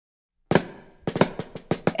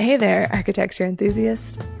Hey there, architecture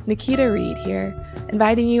enthusiast. Nikita Reed here,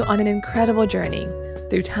 inviting you on an incredible journey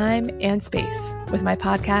through time and space with my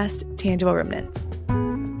podcast, Tangible Remnants.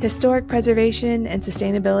 Historic preservation and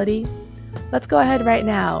sustainability? Let's go ahead right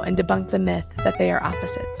now and debunk the myth that they are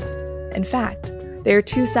opposites. In fact, they are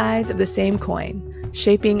two sides of the same coin,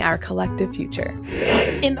 shaping our collective future.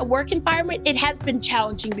 In a work environment, it has been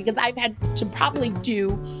challenging because I've had to probably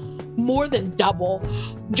do more than double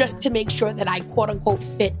just to make sure that I quote unquote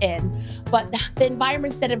fit in. But the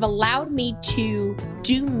environments that have allowed me to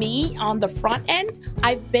do me on the front end,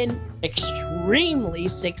 I've been extremely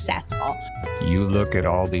successful. You look at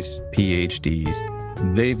all these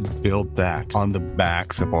PhDs, they've built that on the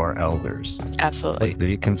backs of our elders. Absolutely.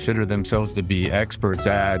 They consider themselves to be experts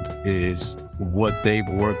at is what they've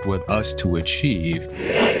worked with us to achieve.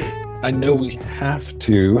 I know we have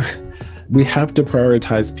to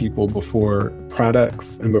prioritize people before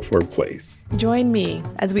products and before place. Join me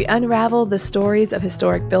as we unravel the stories of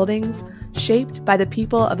historic buildings shaped by the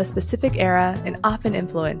people of a specific era and often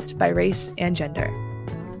influenced by race and gender.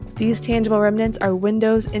 These tangible remnants are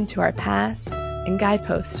windows into our past and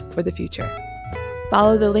guideposts for the future.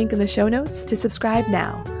 Follow the link in the show notes to subscribe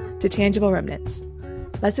now to Tangible Remnants.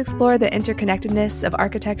 Let's explore the interconnectedness of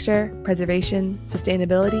architecture, preservation,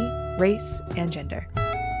 sustainability, race, and gender.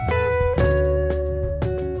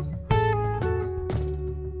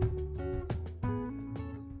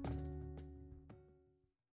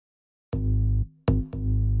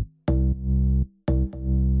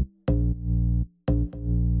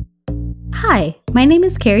 Hi, my name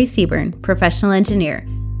is Carrie Seaburn, professional engineer,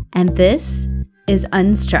 and this is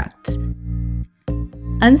Unstruct.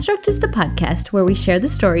 Unstruct is the podcast where we share the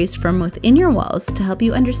stories from within your walls to help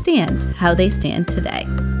you understand how they stand today.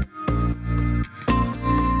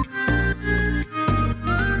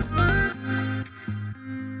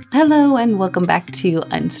 Hello and welcome back to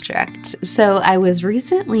Unstruct. So I was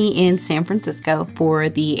recently in San Francisco for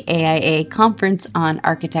the AIA conference on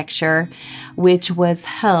architecture, which was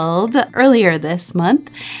held earlier this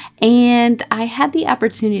month. And I had the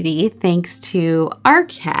opportunity, thanks to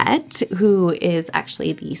ARCAT, who is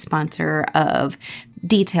actually the sponsor of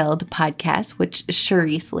Detailed podcast, which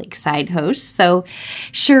Charisse Lakeside hosts. So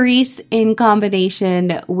Charisse, in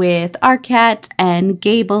combination with ARCAT and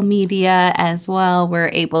Gable Media as well, were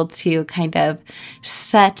able to kind of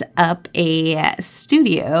set up a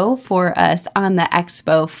studio for us on the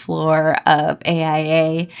expo floor of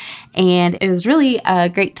AIA. And it was really a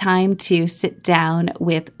great time to sit down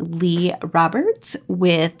with Lee Roberts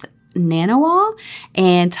with Nanowall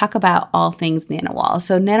and talk about all things Nanowall.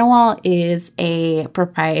 So Nanowall is a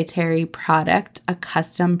proprietary product, a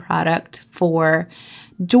custom product for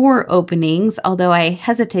door openings, although I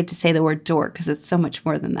hesitate to say the word door because it's so much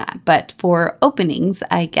more than that. But for openings,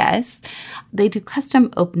 I guess, they do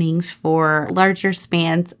custom openings for larger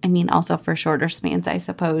spans. I mean, also for shorter spans, I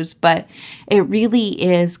suppose. But it really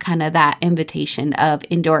is kind of that invitation of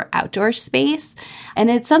indoor-outdoor space.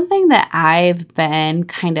 And it's something that I've been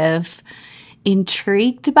kind of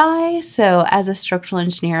intrigued by. So as a structural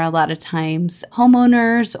engineer, a lot of times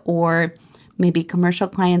homeowners or maybe commercial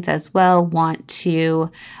clients as well want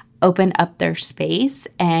to open up their space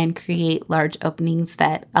and create large openings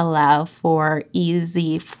that allow for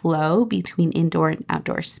easy flow between indoor and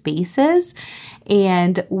outdoor spaces.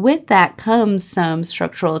 And with that comes some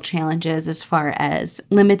structural challenges as far as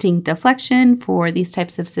limiting deflection for these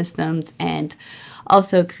types of systems and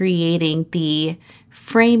also creating the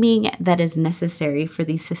framing that is necessary for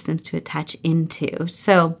these systems to attach into.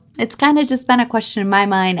 So it's kind of just been a question in my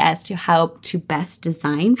mind as to how to best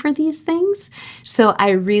design for these things. So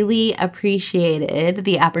I really appreciated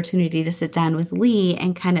the opportunity to sit down with Lee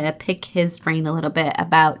and kind of pick his brain a little bit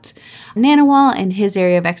about Nanowall and his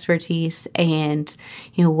area of expertise and,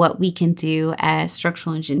 you know, what we can do as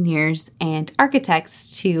structural engineers and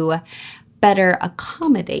architects to better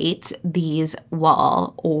accommodate these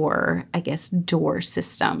wall or, I guess, door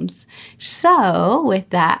systems. So with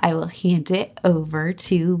that, I will hand it over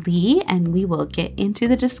to Lee and we will get into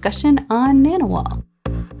the discussion on Nanowall.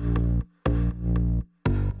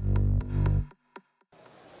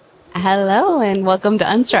 Hello and welcome to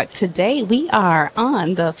Unstruct. Today we are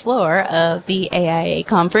on the floor of the AIA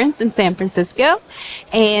conference in San Francisco,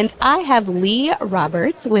 and I have Lee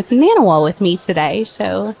Roberts with Nanowall with me today.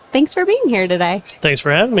 So thanks for being here today. Thanks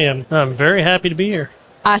for having me. I'm very happy to be here.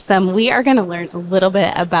 Awesome. We are going to learn a little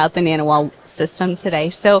bit about the Nanowall system today.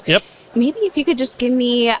 So maybe if you could just tell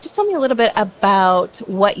me a little bit about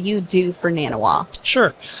what you do for Nanowall.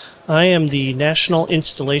 Sure. I am the National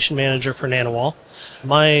Installation Manager for Nanowall.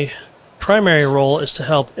 My primary role is to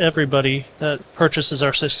help everybody that purchases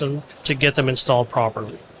our system to get them installed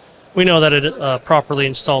properly. we know that a properly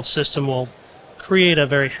installed system will create a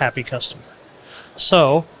very happy customer.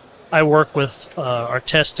 So I work with our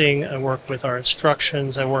testing, I work with our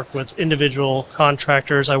instructions, I work with individual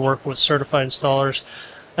contractors, I work with certified installers.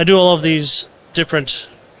 I do all of these different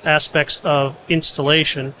aspects of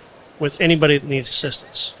installation with anybody that needs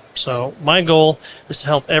assistance. So my goal is to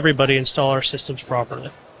help everybody install our systems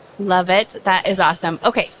properly. Love it. That is awesome.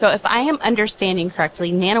 Okay, so if I am understanding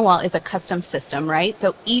correctly, NanoWall is a custom system, right?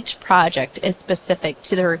 So each project is specific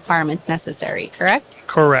to the requirements necessary, correct?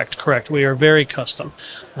 Correct. We are very custom.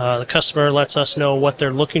 The customer lets us know what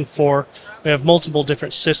they're looking for. We have multiple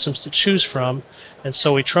different systems to choose from, and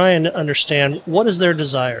so we try and understand what is their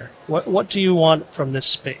desire. What do you want from this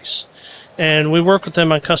space? And we work with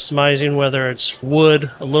them on customizing, whether it's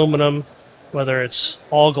wood, aluminum, whether it's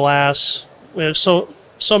all glass. We have so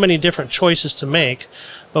many different choices to make,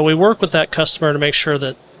 but we work with that customer to make sure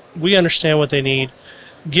that we understand what they need,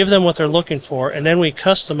 give them what they're looking for, and then we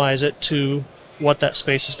customize it to what that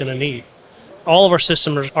space is going to need. All of our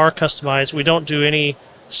systems are customized. We don't do any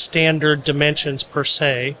standard dimensions per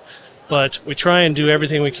se, but we try and do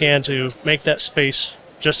everything we can to make that space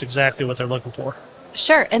just exactly what they're looking for.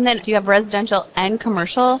 Sure. And then do you have residential and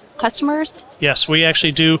commercial customers? Yes, we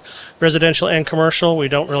actually do residential and commercial. We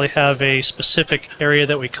don't really have a specific area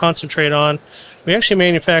that we concentrate on. We actually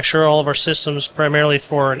manufacture all of our systems primarily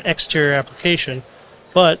for an exterior application,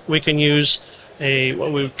 but we can use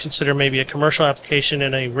what we would consider maybe a commercial application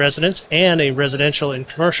in a residence and a residential in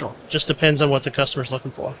commercial. Just depends on what the customer's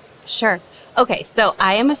looking for. Sure. Okay, so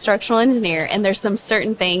I am a structural engineer, and there's some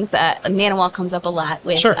certain things, NanoWall comes up a lot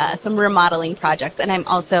with some remodeling projects, and I'm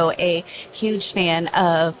also a huge fan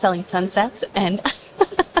of selling sunsets, and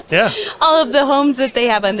all of the homes that they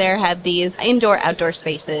have on there have these indoor-outdoor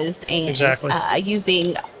spaces, and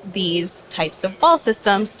using these types of wall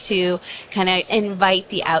systems to kind of invite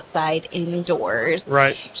the outside indoors.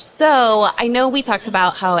 Right. So I know we talked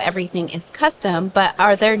about how everything is custom, but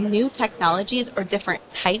are there new technologies or different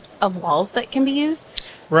types of walls that can be used?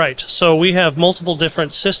 Right. So we have multiple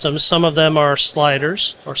different systems. Some of them are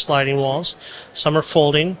sliders or sliding walls. Some are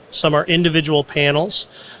folding. Some are individual panels.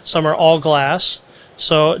 Some are all glass.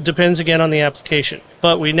 So it depends again on the application.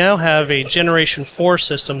 But we now have a Generation 4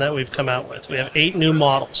 system that we've come out with. We have 8 new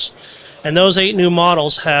models. And those 8 new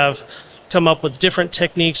models have come up with different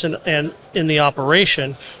techniques and in the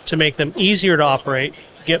operation to make them easier to operate,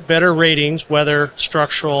 get better ratings, weather,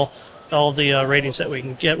 structural, all the ratings that we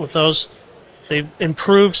can get with those. They've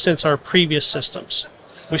improved since our previous systems.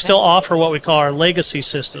 We still offer what we call our legacy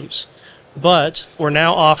systems, but we're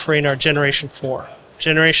now offering our Generation 4.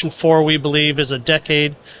 Generation 4, we believe, is a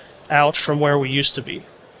decade out from where we used to be.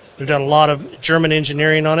 We've done a lot of German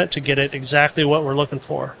engineering on it to get it exactly what we're looking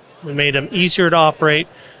for. We made them easier to operate,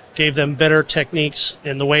 gave them better techniques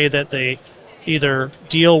in the way that they either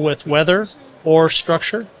deal with weather or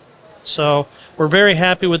structure. So we're very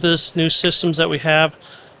happy with this new systems that we have.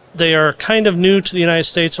 They are kind of new to the United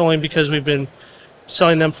States only because we've been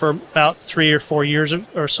selling them for about 3 or 4 years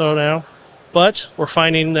or so now. But we're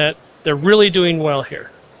finding that they're really doing well here.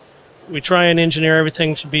 We try and engineer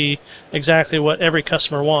everything to be exactly what every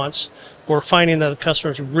customer wants. We're finding that the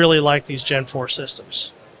customers really like these Gen 4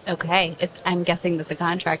 systems. Okay. I'm guessing that the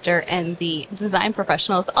contractor and the design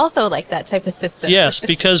professionals also like that type of system. Yes,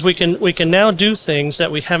 because we can now do things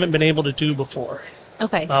that we haven't been able to do before.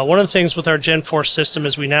 Okay. One of the things with our Gen 4 system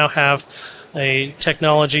is we now have a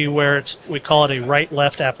technology where we call it a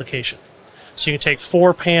right-left application. So you can take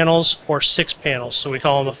 4 panels or 6 panels. So we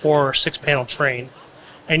call them a 4 or 6 panel train.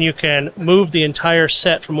 And you can move the entire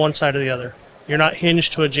set from one side to the other. You're not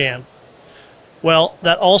hinged to a jamb. Well,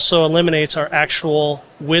 that also eliminates our actual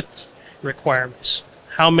width requirements.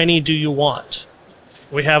 How many do you want?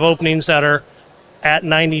 We have openings that are at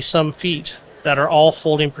 90 some feet that are all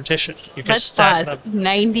folding partition. You can stack them.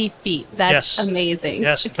 90 feet. That's amazing.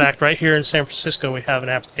 Yes, in fact, right here in San Francisco, we have an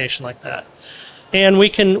application like that. And we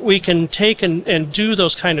can take and do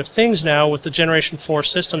those kind of things now with the Generation 4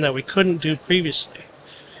 system that we couldn't do previously.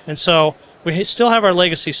 And so we still have our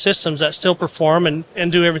legacy systems that still perform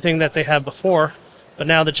and do everything that they have before, but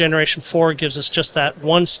now the Generation 4 gives us just that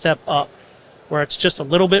one step up, where it's just a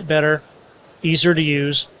little bit better, easier to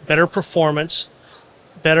use, better performance,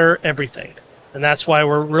 better everything. And that's why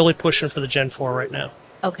we're really pushing for the Gen 4 right now.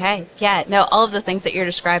 Okay. Yeah. No, all of the things that you're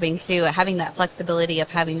describing too, having that flexibility of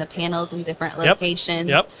having the panels in different locations.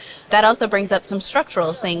 Yep. That also brings up some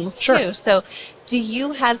structural things too. So do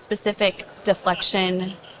you have specific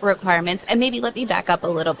deflection requirements, and maybe let me back up a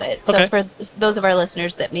little bit. So Okay. for those of our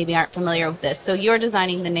listeners that maybe aren't familiar with this, so you're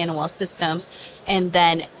designing the nanowall system, and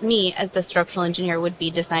then me as the structural engineer would be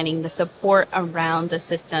designing the support around the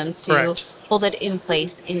system to Correct. hold it in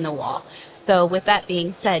place in the wall. So with that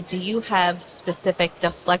being said, do you have specific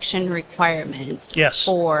deflection requirements Yes.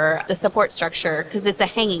 for the support structure? Because it's a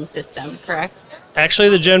hanging system, correct? Actually,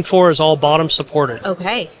 the Gen 4 is all bottom supported.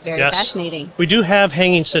 Okay, very Yes. fascinating. We do have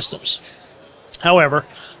hanging systems. However,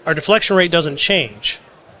 our deflection rate doesn't change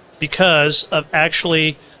because of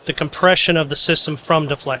actually the compression of the system from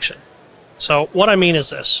deflection. So what I mean is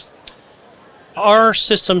this. Our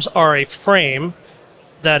systems are a frame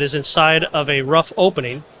that is inside of a rough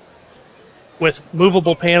opening with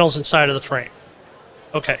movable panels inside of the frame.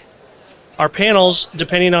 Okay. Our panels,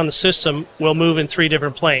 depending on the system, will move in 3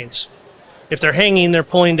 different planes. If they're hanging, they're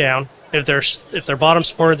pulling down. If they're bottom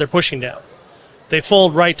supported, they're pushing down. They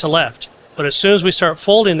fold right to left. But as soon as we start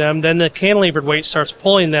folding them, then the cantilevered weight starts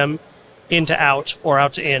pulling them into out or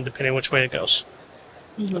out to in, depending which way it goes.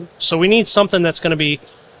 So we need something that's going to be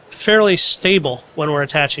fairly stable when we're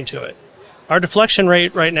attaching to it. Our deflection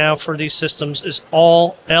rate right now for these systems is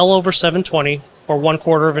all L over 720 or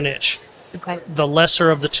 1/4 of an inch, Okay. the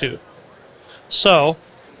lesser of the two. So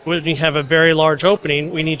when we have a very large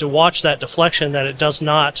opening, we need to watch that deflection that it does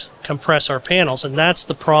not compress our panels, and that's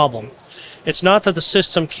the problem. It's not that the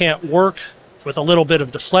system can't work with a little bit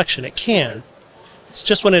of deflection. It can. It's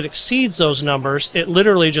just when it exceeds those numbers, it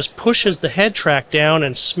literally just pushes the head track down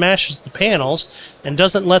and smashes the panels and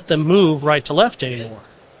doesn't let them move right to left anymore.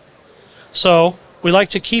 So we like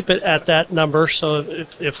to keep it at that number, so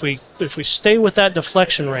if we stay with that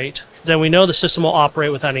deflection rate, then we know the system will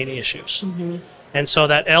operate without any issues. And so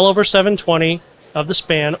that L over 720 of the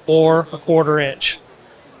span or a 1/4 inch.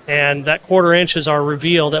 And that 1/4 inch is our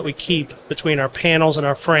reveal that we keep between our panels and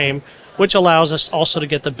our frame, which allows us also to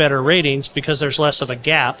get the better ratings because there's less of a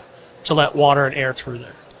gap to let water and air through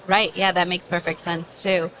there. Right. Yeah, that makes perfect sense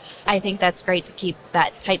too. I think that's great to keep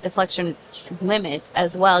that tight deflection limit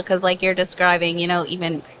as well, because like you're describing,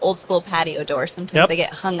 even old school patio doors, sometimes Yep. they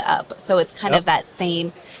get hung up. So it's kind Yep. of that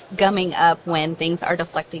same gumming up when things are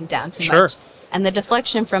deflecting down too Sure. much. And the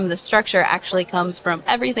deflection from the structure actually comes from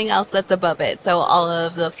everything else that's above it. So all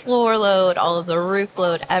of the floor load, all of the roof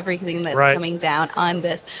load, everything that's Right. coming down on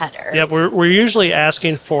this header. Yeah, we're usually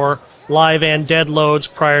asking for live and dead loads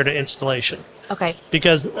prior to installation Okay.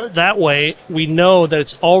 because that way we know that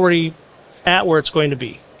it's already at where it's going to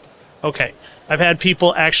be. Okay, I've had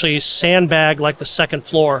people actually sandbag like the second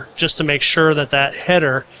floor just to make sure that that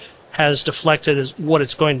header has deflected as what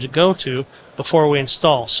it's going to go to before we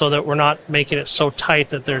install, so that we're not making it so tight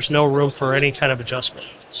that there's no room for any kind of adjustment.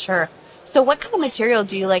 Sure. So what kind of material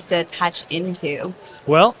do you like to attach into?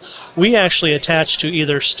 Well, we actually attach to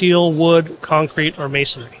either steel, wood, concrete, or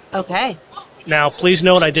masonry. Okay. Now, please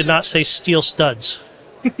note I did not say steel studs.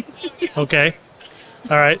 Okay?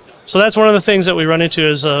 All right. So that's one of the things that we run into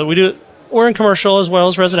is we're in commercial as well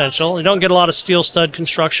as residential. You don't get a lot of steel stud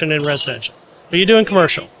construction in residential, but you do in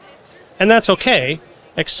commercial. And that's okay,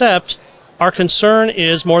 except our concern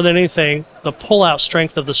is more than anything the pull-out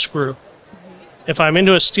strength of the screw. If I'm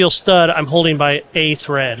into a steel stud, I'm holding by a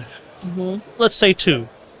thread. Let's say 2.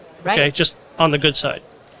 Right. Okay, just on the good side.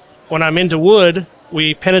 When I'm into wood,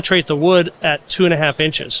 we penetrate the wood at 2.5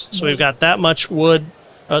 inches. So we've got that much wood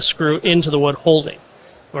screw into the wood holding.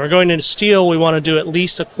 When we're going into steel, we want to do at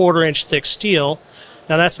least a 1/4 inch thick steel.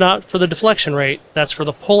 Now that's not for the deflection rate, that's for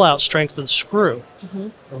the pull-out strength of the screw.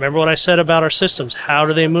 Remember what I said about our systems. How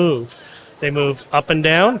do they move? They move up and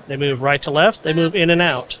down, they move right to left, they move in and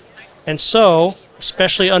out. And so,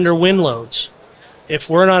 especially under wind loads, if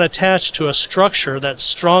we're not attached to a structure that's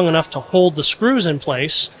strong enough to hold the screws in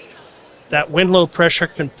place, that wind load pressure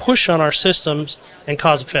can push on our systems and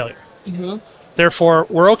cause a failure. Therefore,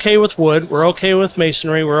 we're okay with wood, we're okay with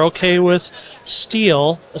masonry, we're okay with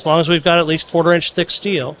steel, as long as we've got at least 1/4 inch thick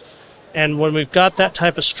steel. And when we've got that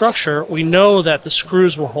type of structure, we know that the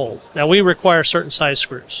screws will hold. Now, we require certain size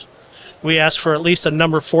screws. We ask for at least a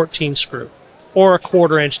number 14 screw or a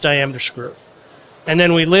 1/4 inch diameter screw. And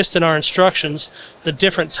then we list in our instructions the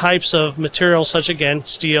different types of materials, such again,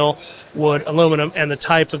 steel, wood, aluminum, and the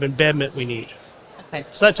type of embedment we need. Okay.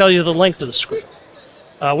 So that tells you the length of the screw.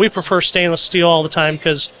 We prefer stainless steel all the time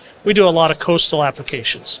because we do a lot of coastal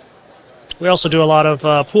applications. We also do a lot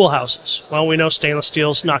of pool houses. Well, we know stainless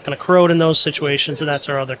steel is not going to corrode in those situations, and that's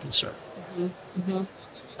our other concern.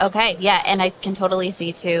 Okay, yeah, and I can totally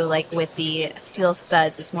see too, like with the steel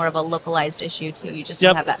studs, it's more of a localized issue too. You just don't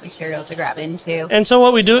Yep. have that material to grab into. And so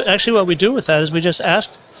what we do with that is we just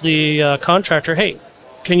ask the contractor, hey,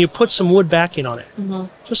 can you put some wood backing on it?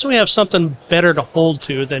 Just so we have something better to hold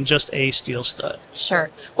to than just a steel stud. Sure.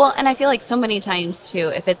 Well, and I feel like so many times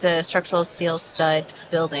too, if it's a structural steel stud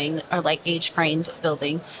building or like age-framed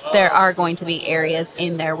building, there are going to be areas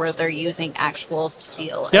in there where they're using actual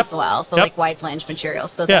steel as well. So like wide flange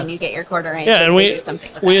materials. So then you get your 1/4 inch and we do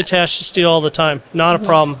something with we that. attach to steel all the time. Not a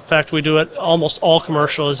problem. In fact, we do it almost all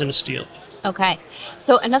commercial is in steel. Okay.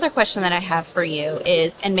 So another question that I have for you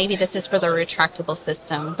is, and maybe this is for the retractable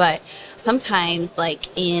system, but sometimes like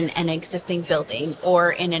in an existing building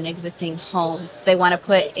or in an existing home, they want to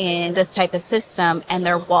put in this type of system and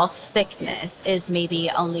their wall thickness is maybe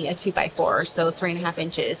only a 2x4, so 3.5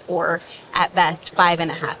 inches, or at best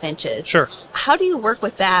 5.5 inches. Sure. How do you work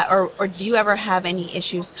with that? Or do you ever have any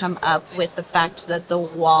issues come up with the fact that the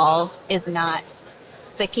wall is not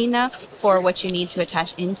thick enough for what you need to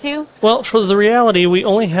attach into? Well, for the reality, we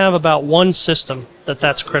only have about one system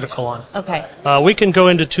that's critical on. Okay. We can go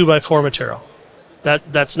into 2x4 material.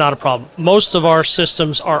 That's not a problem. Most of our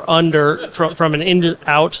systems are under, from an in to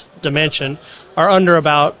out dimension, are under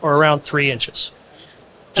about or around 3 inches.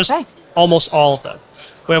 Just almost all of them.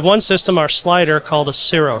 We have one system, our slider, called a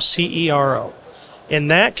Cero, C-E-R-O. In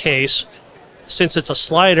that case, since it's a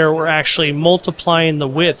slider, we're actually multiplying the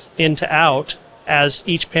width in to out as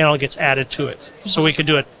each panel gets added to it. So we could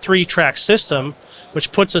do a 3-track system,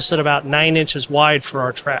 which puts us at about 9 inches wide for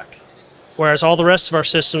our track. Whereas all the rest of our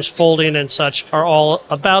systems, folding and such, are all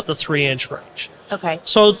about the 3-inch range. Okay.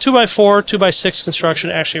 So 2x4, 2x6 construction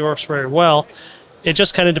actually works very well. It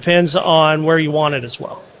just kind of depends on where you want it as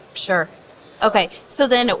well. Sure. Okay. So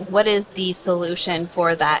then what is the solution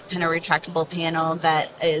for that kind of retractable panel that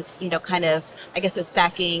is, kind of, I guess it's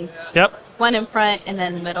stacking one in front and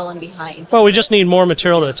then the middle and behind? Well, we just need more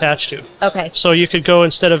material to attach to. Okay. So you could go,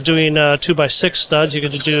 instead of doing 2x6 studs, you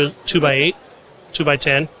could do 2x8,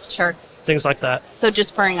 2x10. Sure. Things like that. So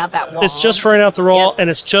just furring out that wall. It's just furring out the wall, and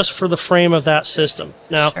it's just for the frame of that system.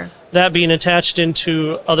 Now, that being attached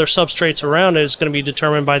into other substrates around it is going to be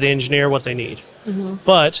determined by the engineer what they need.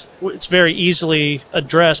 But it's very easily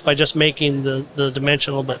addressed by just making the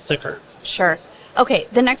dimension a little bit thicker. Sure. Okay,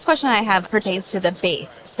 the next question I have pertains to the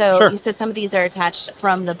base. So you said some of these are attached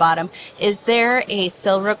from the bottom. Is there a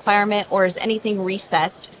sill requirement, or is anything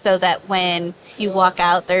recessed so that when you walk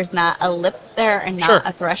out, there's not a lip there and not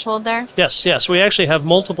a threshold there? Yes. We actually have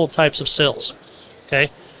multiple types of sills.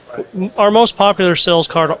 Okay. Our most popular sill is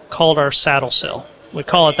called our saddle sill. We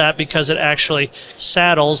call it that because it actually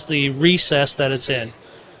saddles the recess that it's in.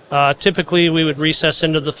 Typically, we would recess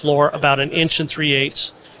into the floor about 1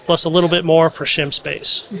 3/8 plus a little bit more for shim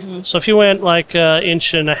space. So if you went like 1.5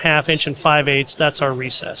 inches, 1 5/8, that's our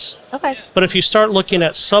recess. Okay. But if you start looking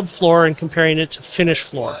at subfloor and comparing it to finished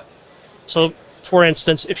floor, so for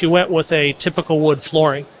instance, if you went with a typical wood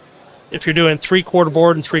flooring, if you're doing 3/4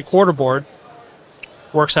 board and 3/4 board,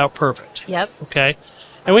 works out perfect. Yep. Okay.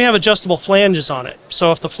 And we have adjustable flanges on it.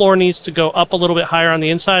 So if the floor needs to go up a little bit higher on the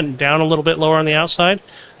inside and down a little bit lower on the outside,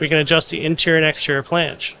 we can adjust the interior and exterior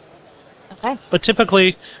flange. Okay. But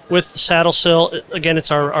typically with the saddle sill, again,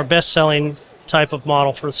 it's our best-selling type of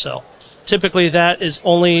model for the sill. Typically that is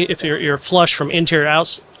only, if you're flush from interior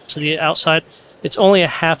out to the outside, it's only a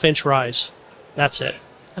 1/2 inch rise. That's it.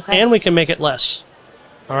 Okay. And we can make it less.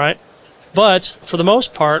 All right. But for the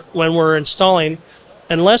most part, when we're installing,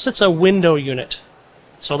 unless it's a window unit,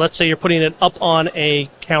 so let's say you're putting it up on a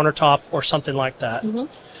countertop or something like that,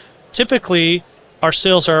 typically our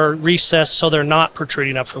sills are recessed so they're not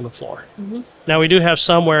protruding up from the floor. Now we do have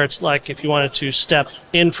some where it's like if you wanted to step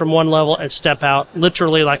in from one level and step out,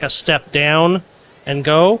 literally like a step down and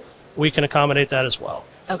go, we can accommodate that as well.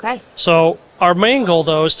 Okay. So our main goal,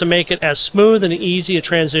 though, is to make it as smooth and easy a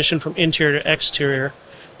transition from interior to exterior,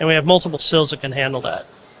 and we have multiple sills that can handle that.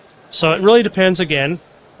 So it really depends, again,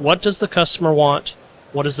 what does the customer want?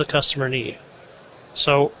 What does the customer need?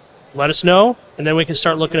 So let us know, and then we can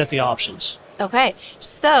start looking at the options. Okay.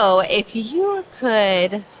 So if you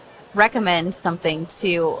could recommend something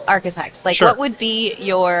to architects, like what would be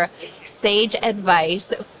your sage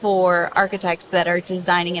advice for architects that are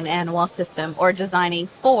designing an nanowall system or designing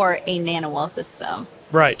for a nanowall system?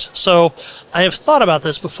 Right. So I have thought about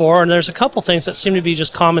this before, and there's a couple things that seem to be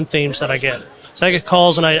just common themes that I get. So I get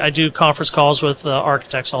calls, and I do conference calls with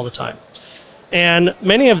architects all the time. And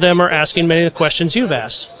many of them are asking many of the questions you've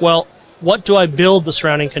asked. Well, what do I build the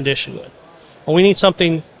surrounding condition with? Well, we need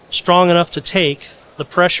something strong enough to take the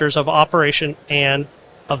pressures of operation and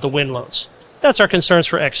of the wind loads. That's our concerns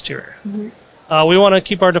for exterior. We want to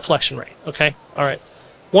keep our deflection rate. Okay. All right.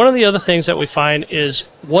 One of the other things that we find is,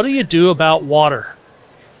 what do you do about water?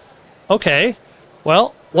 Okay.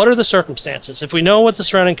 Well, what are the circumstances? If we know what the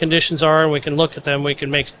surrounding conditions are and we can look at them, we can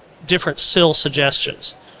make different sill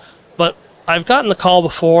suggestions. But I've gotten the call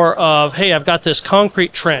before of, hey, I've got this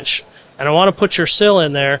concrete trench and I want to put your sill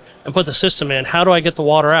in there and put the system in. How do I get the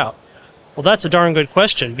water out? Well, that's a darn good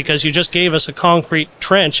question because you just gave us a concrete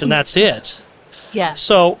trench and that's it. Yeah.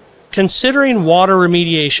 So considering water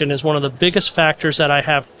remediation is one of the biggest factors that I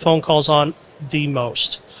have phone calls on the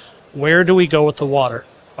most. Where do we go with the water?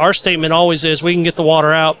 Our statement always is we can get the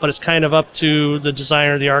water out, but it's kind of up to the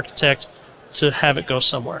designer, the architect, to have it go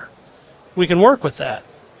somewhere. We can work with that.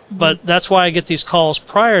 But that's why I get these calls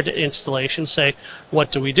prior to installation, say,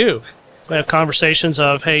 what do we do? We have conversations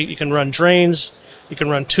of, hey, you can run drains, you can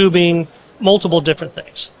run tubing, multiple different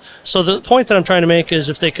things. So the point that I'm trying to make is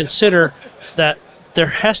if they consider that there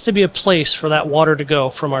has to be a place for that water to go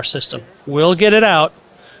from our system. We'll get it out.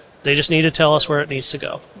 They just need to tell us where it needs to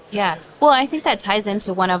go. Yeah. Well, I think that ties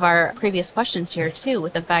into one of our previous questions here, too,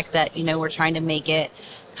 with the fact that, we're trying to make it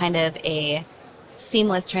kind of a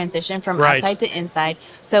seamless transition from outside to inside.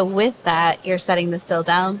 So with that, you're setting the sill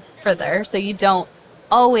down further. So you don't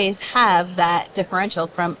always have that differential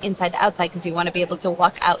from inside to outside because you want to be able to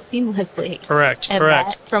walk out seamlessly. Correct.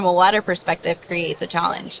 That, from a water perspective, creates a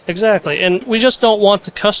challenge. Exactly. And we just don't want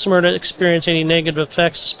the customer to experience any negative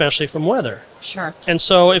effects, especially from weather. Sure. And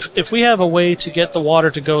so if we have a way to get the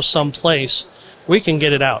water to go someplace, we can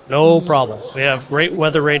get it out. No problem. We have great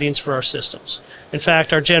weather ratings for our systems. In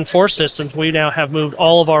fact, our Gen 4 systems, we now have moved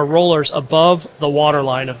all of our rollers above the water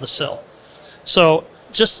line of the sill. So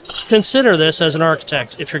just consider this as an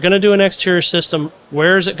architect. If you're going to do an exterior system,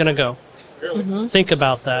 where is it going to go? Think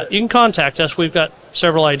about that. You can contact us. We've got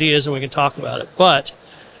several ideas and we can talk about it. But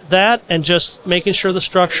that and just making sure the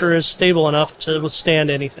structure is stable enough to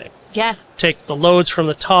withstand anything. Yeah. Take the loads from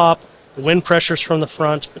the top, the wind pressures from the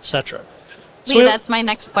front, etc. Lee, that's my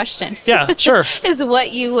next question. Yeah, sure. Is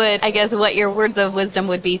what you would, what your words of wisdom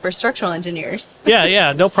would be for structural engineers.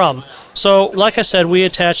 Yeah, no problem. So, like I said, we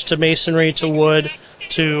attach to masonry, to wood,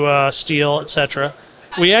 to steel, etc.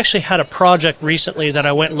 We actually had a project recently that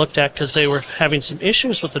I went and looked at because they were having some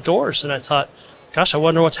issues with the doors, and I thought, gosh, I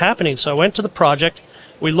wonder what's happening. So I went to the project,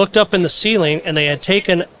 we looked up in the ceiling, and they had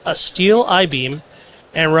taken a steel I-beam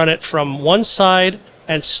and run it from one side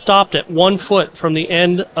and stopped it 1 foot from the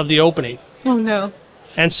end of the opening. Oh, no.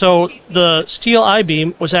 And so the steel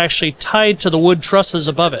I-beam was actually tied to the wood trusses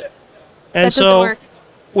above it. And that so work.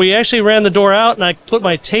 We actually ran the door out, and I put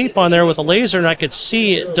my tape on there with a laser, and I could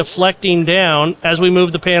see it deflecting down as we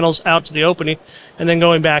moved the panels out to the opening and then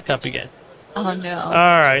going back up again. Oh, no. All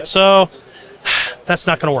right, so that's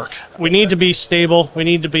not going to work. We need to be stable. We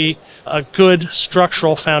need to be a good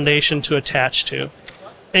structural foundation to attach to.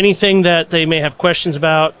 Anything that they may have questions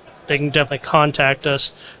about, they can definitely contact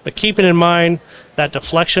us. But keeping in mind that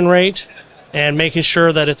deflection rate and making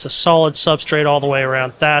sure that it's a solid substrate all the way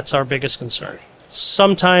around, that's our biggest concern.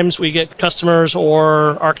 Sometimes we get customers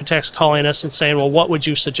or architects calling us and saying, well, what would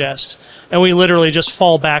you suggest? And we literally just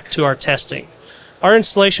fall back to our testing. Our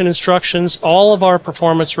installation instructions, all of our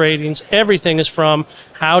performance ratings, everything is from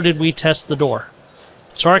how did we test the door.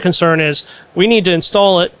 So our concern is we need to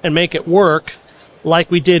install it and make it work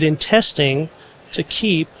like we did in testing to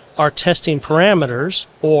keep our testing parameters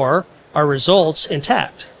or our results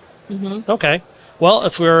intact. Okay. Well,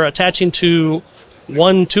 if we're attaching to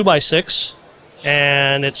one 2x6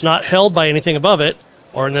 and it's not held by anything above it,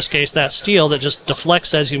 or in this case, that steel that just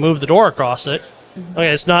deflects as you move the door across it,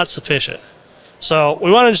 okay, it's not sufficient. So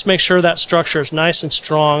we want to just make sure that structure is nice and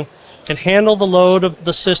strong, can handle the load of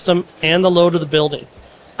the system and the load of the building.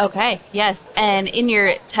 Okay, yes. And in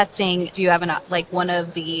your testing, do you have one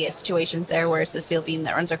of the situations there where it's a steel beam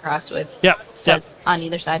that runs across with studs on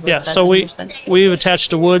either side? Yeah, so we've attached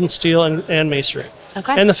to wood and steel and masonry.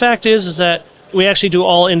 Okay. And the fact is that we actually do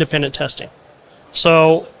all independent testing.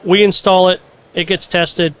 So we install it, it gets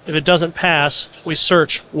tested. If it doesn't pass, we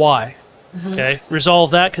search why. Okay,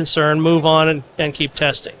 resolve that concern, move on and keep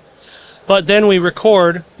testing. But then we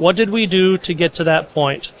record, what did we do to get to that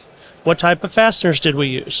point? What type of fasteners did we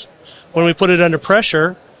use? When we put it under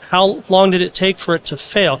pressure, how long did it take for it to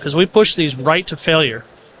fail? Because we push these right to failure.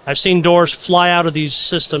 I've seen doors fly out of these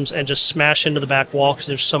systems and just smash into the back wall because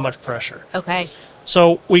there's so much pressure. Okay.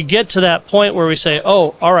 So we get to that point where we say,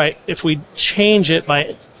 oh, all right, if we change it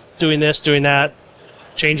by doing this, doing that,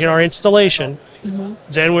 changing our installation,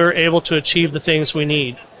 then we're able to achieve the things we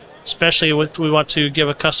need, especially if we want to give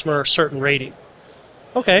a customer a certain rating.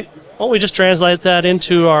 Okay, well, we just translate that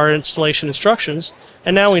into our installation instructions,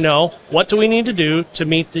 and now we know what do we need to do to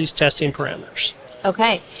meet these testing parameters.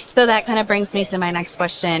 Okay, so that kind of brings me to my next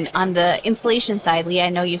question. On the installation side, Lee, I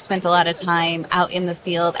know you've spent a lot of time out in the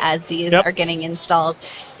field as these Yep. are getting installed.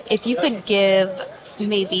 If you could give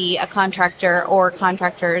maybe a contractor or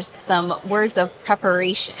contractors some words of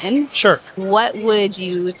preparation, Sure. what would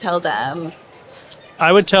you tell them?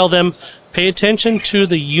 I would tell them, pay attention to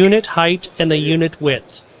the unit height and the unit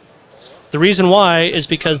width. The reason why is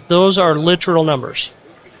because those are literal numbers.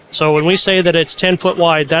 So when we say that it's 10 foot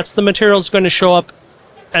wide, that's the material that's going to show up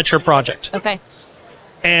at your project. Okay.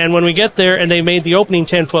 And when we get there and they made the opening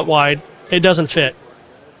 10 foot wide, it doesn't fit.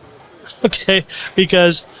 Okay?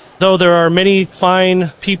 Because though there are many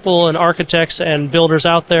fine people and architects and builders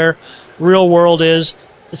out there, real world is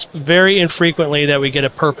it's very infrequently that we get a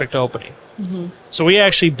perfect opening. So we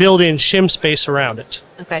actually build in shim space around it.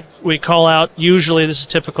 Okay. We call out, usually this is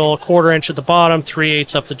typical, 1/4 inch at the bottom,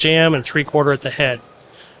 3/8 up the jamb, and 3/4 at the head.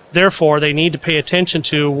 Therefore, they need to pay attention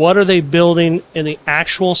to what are they building in the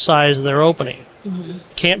actual size of their opening.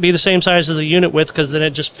 Can't be the same size as the unit width because then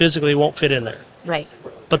it just physically won't fit in there. Right.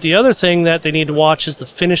 But the other thing that they need to watch is the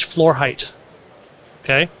finished floor height.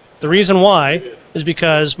 Okay? The reason why is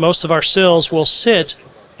because most of our sills will sit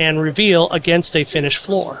and reveal against a finished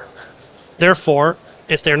floor. Therefore,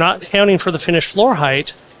 if they're not accounting for the finished floor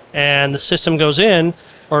height and the system goes in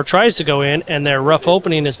or tries to go in and their rough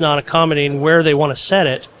opening is not accommodating where they want to set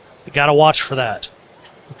it, you got to watch for that.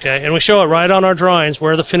 Okay? And we show it right on our drawings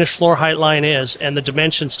where the finished floor height line is and the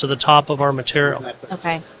dimensions to the top of our material.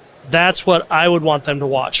 Okay. That's what I would want them to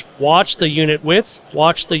watch. Watch the unit width,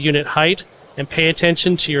 watch the unit height, and pay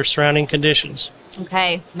attention to your surrounding conditions.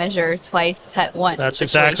 Okay. Measure twice, cut once. That's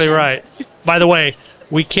exactly situation. right. By the way,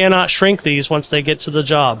 we cannot shrink these once they get to the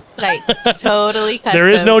job. Right. Totally custom. There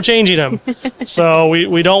is no changing them. So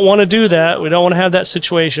we don't want to do that. We don't want to have that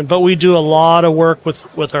situation. But we do a lot of work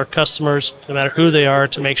with our customers, no matter who they are,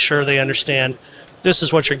 to make sure they understand this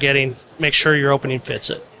is what you're getting. Make sure your opening fits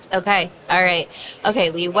it. Okay. All right. Okay,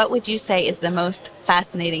 Lee, what would you say is the most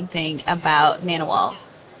fascinating thing about NanoWalls?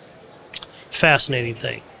 Fascinating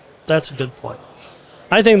thing. That's a good point.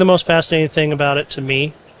 I think the most fascinating thing about it to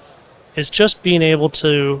me is just being able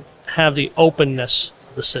to have the openness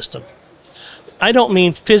of the system. I don't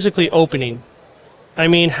mean physically opening. I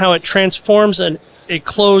mean how it transforms a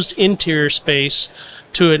closed interior space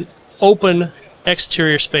to an open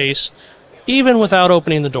exterior space, even without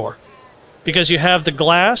opening the door. Because you have the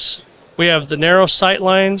glass, we have the narrow sight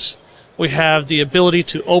lines, we have the ability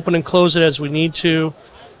to open and close it as we need to.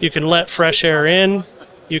 You can let fresh air in.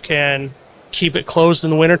 You can keep it closed in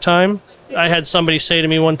the wintertime. I had somebody say to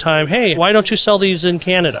me one time, hey, why don't you sell these in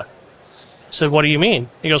Canada? I said, what do you mean?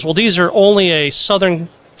 He goes, well, these are only a Southern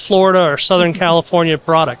Florida or Southern California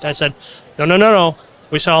product. I said, no.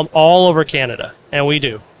 We sell them all over Canada, and we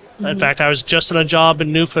do. In fact, I was just on a job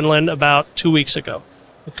in Newfoundland about 2 weeks ago.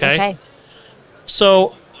 Okay?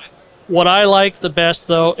 So what I like the best,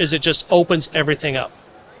 though, is it just opens everything up.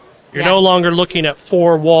 You're no longer looking at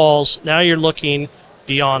four walls. Now you're looking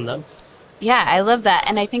beyond them. Yeah, I love that.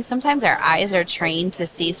 And I think sometimes our eyes are trained to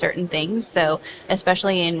see certain things. So,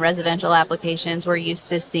 especially in residential applications, we're used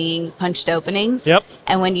to seeing punched openings. Yep.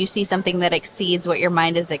 And when you see something that exceeds what your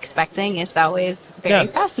mind is expecting, it's always very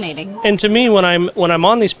fascinating. And to me, when I'm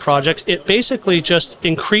on these projects, it basically just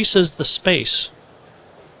increases the space.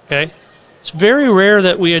 Okay? It's very rare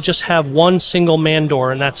that we just have one single man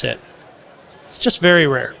door and that's it. It's just very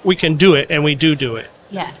rare. We can do it, and we do it.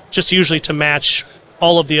 Yeah. Just usually to match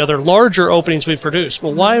all of the other larger openings we produce.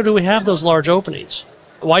 Well, why do we have those large openings?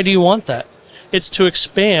 Why do you want that? It's to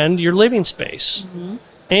expand your living space.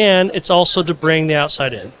 And it's also to bring the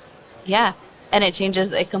outside in. Yeah. And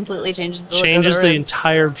it completely changes the look Changes of the the room.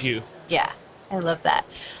 entire view. Yeah. I love that.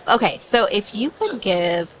 Okay, so if you could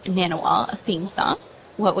give NanoWall a theme song,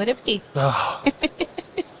 what would it be? Oh.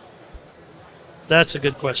 That's a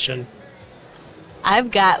good question.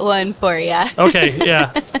 I've got one for you. Okay,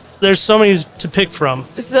 yeah. There's so many to pick from.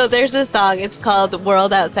 So there's a song. It's called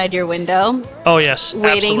 "World Outside Your Window." Oh, yes.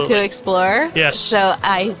 Waiting absolutely. to explore. Yes. So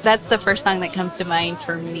that's the first song that comes to mind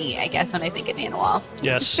for me, I guess, when I think of NanoWall.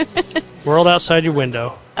 Yes. World outside your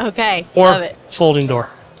window. Okay. Or love it. folding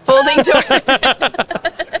door. Folding door.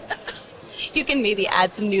 You can maybe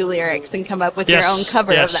add some new lyrics and come up with your own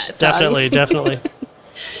cover of that song. Definitely.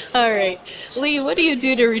 All right. Lee, what do you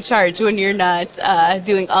do to recharge when you're not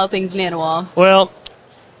doing all things NanoWall? Well,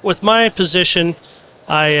 with my position,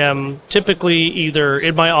 I am typically either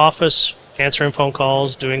in my office answering phone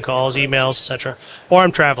calls, doing calls, emails, etc., or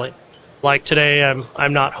I'm traveling. Like today,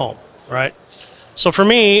 I'm not home, right? So for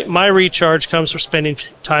me, my recharge comes from spending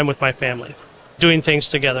time with my family, doing things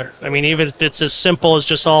together. I mean, even if it's as simple as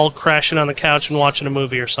just all crashing on the couch and watching a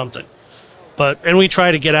movie or something. And we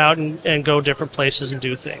try to get out and go different places and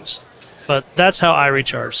do things. But that's how I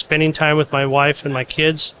recharge. Spending time with my wife and my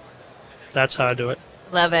kids, that's how I do it.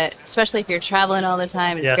 Love it. Especially if you're traveling all the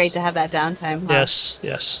time. It's Yes. great to have that downtime. Huh?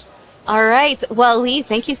 Yes. All right. Well, Lee,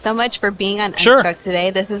 thank you so much for being on Sure. Unstruck today.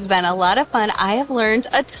 This has been a lot of fun. I have learned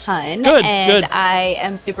a ton. Good, and good. I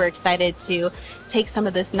am super excited to take some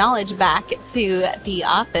of this knowledge back to the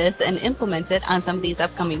office and implement it on some of these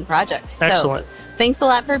upcoming projects. Excellent. So thanks a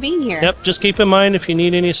lot for being here. Yep, just keep in mind if you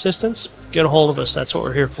need any assistance, get a hold of us. That's what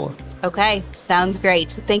we're here for. Okay. Sounds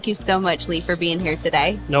great. Thank you so much, Lee, for being here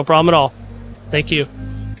today. No problem at all. Thank you.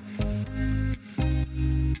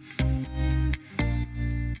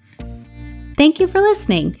 Thank you for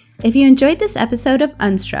listening. If you enjoyed this episode of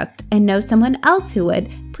Unstruct and know someone else who would,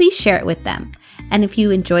 please share it with them. And if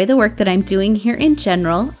you enjoy the work that I'm doing here in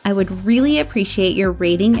general, I would really appreciate your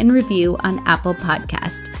rating and review on Apple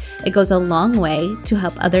Podcast. It goes a long way to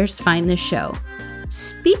help others find the show.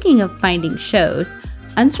 Speaking of finding shows,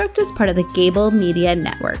 Unstruct is part of the Gable Media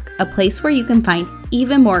Network, a place where you can find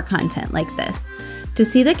even more content like this. To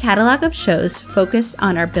see the catalog of shows focused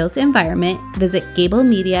on our built environment, visit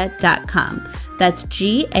gablemedia.com. That's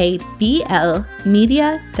GABL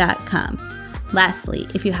media.com. Lastly,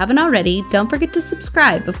 if you haven't already, don't forget to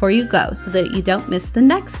subscribe before you go so that you don't miss the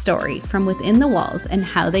next story from within the walls and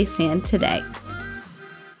how they stand today.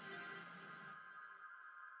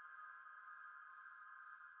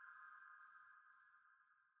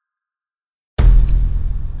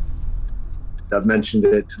 I've mentioned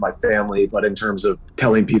it to my family, but in terms of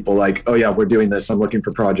telling people like, oh yeah, we're doing this, I'm looking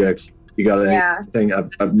for projects, you got anything?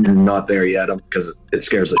 I'm not there yet because it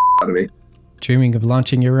scares the out of me. Dreaming of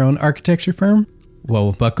launching your own architecture firm?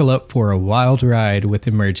 Well, buckle up for a wild ride with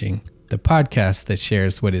Emerging, the podcast that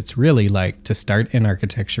shares what it's really like to start an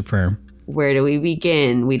architecture firm. Where do we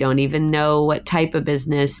begin? We don't even know what type of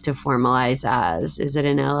business to formalize as. Is it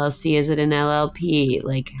an LLC? Is it an LLP?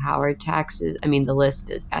 Like, how are taxes? I mean, the list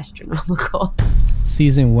is astronomical.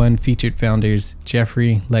 Season 1 featured founders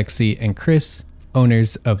Jeffrey, Lexi, and Chris,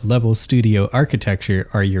 owners of Level Studio Architecture,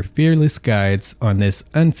 are your fearless guides on this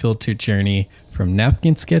unfiltered journey from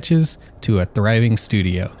napkin sketches to a thriving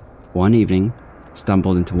studio. One evening,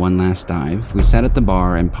 stumbled into one last dive, we sat at the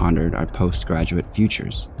bar and pondered our postgraduate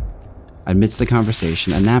futures. Amidst the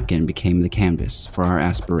conversation, a napkin became the canvas for our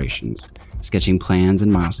aspirations, sketching plans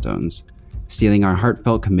and milestones, sealing our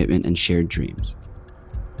heartfelt commitment and shared dreams.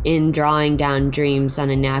 In drawing down dreams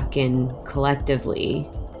on a napkin collectively,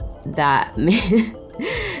 that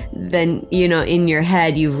then, you know, in your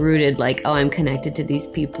head, you've rooted like, oh, I'm connected to these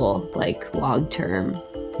people, like long term.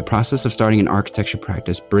 The process of starting an architecture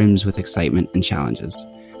practice brims with excitement and challenges,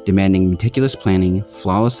 demanding meticulous planning,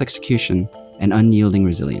 flawless execution, and unyielding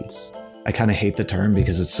resilience. I kind of hate the term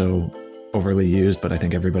because it's so overly used, but I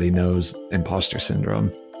think everybody knows imposter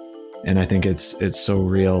syndrome. And I think it's so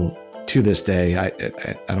real to this day. I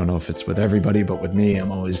don't know if it's with everybody, but with me,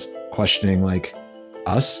 I'm always questioning like,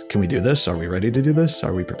 us? Can we do this? Are we ready to do this?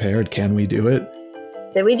 Are we prepared? Can we do it?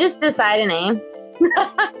 Did we just decide a name?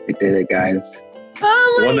 We did it, guys.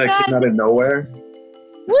 Oh my One that God. came out of nowhere.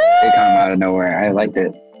 Woo! It came out of nowhere. I liked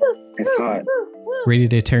it. I saw it. Ready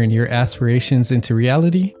to turn your aspirations into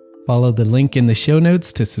reality? Follow the link in the show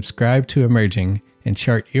notes to subscribe to Emerging and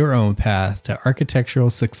chart your own path to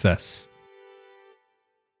architectural success.